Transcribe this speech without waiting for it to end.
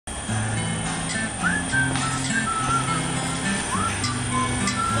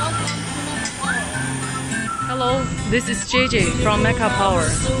Hello, this is JJ from Mecca Power.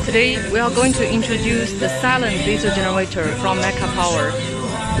 Today we are going to introduce the silent diesel generator from Mecca Power.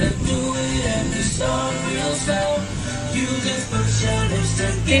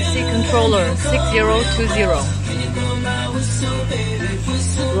 DC controller 6020.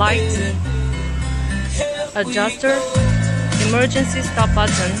 Light, adjuster, emergency stop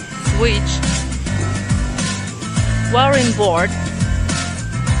button, switch, wiring board,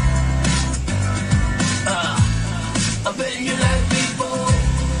 I bet you like people,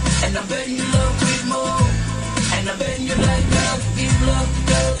 and I bet you love people, and I bet you like love, give love to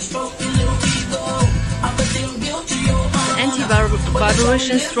girls, stroke your little ego. I bet they'll guilt you your honor.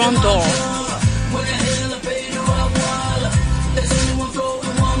 Anti-vibration strong door. When the hell I pay the rock water, there's only one flow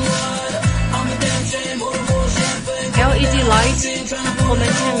and one water. I'm a damn shame, more champagne. LED light for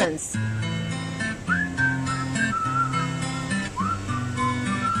maintenance.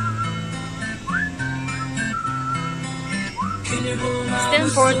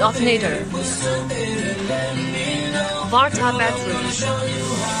 Stanford alternator, Varta battery,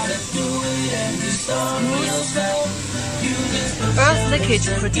 earth leakage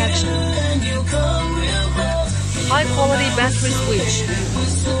protection, high quality battery switch,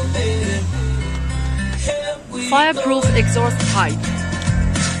 fireproof exhaust pipe,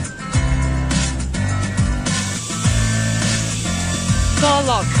 door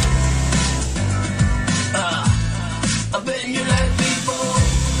lock. I bet you like people,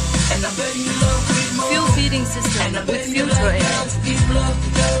 and I bet you love people. Fuel feeding system with filter air.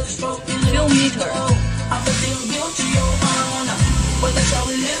 Fuel meter. I bet they'll guilt you your honor. Well, that's how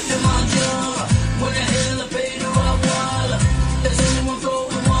we live in my job. When the hell I pay the rock water, there's only one flow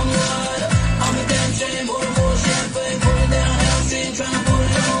and one water. I'm a damn shame, more champagne, put it down, hamstring, trying to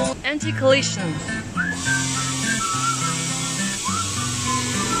put it on. Anti-collision.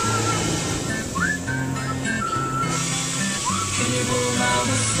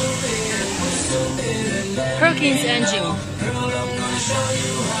 Perkins engine,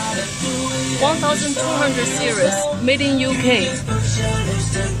 1200 series, made in UK.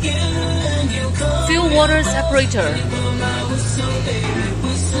 Fuel water separator.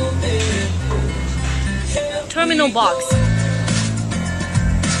 Terminal box.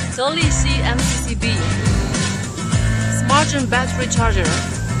 1206A MCCB. Smart battery charger.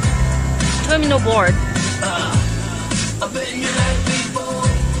 Terminal board. I bet you like people,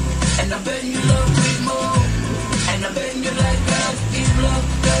 and I bet you love people, and I bet you like love, give love,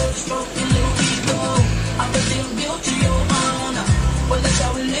 girls, stroke your little ego. I bet they'll guilt you your honor. Well, that's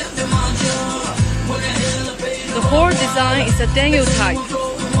how we live in my job. When the hell I pay The core design is a Daniel type. I'm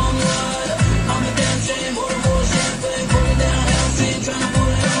a damn shame, more champagne, put it down, hamstring, trying to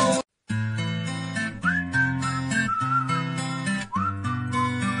put it on.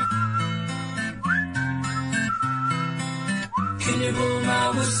 Can you blow my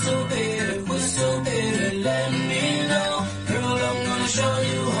whistle, baby, let me know. Girl, I'm gonna show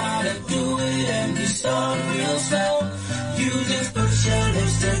you how to do it, and you start real slow. You just put your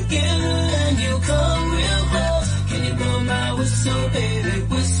lips together and you come real close. Can you blow my whistle, baby?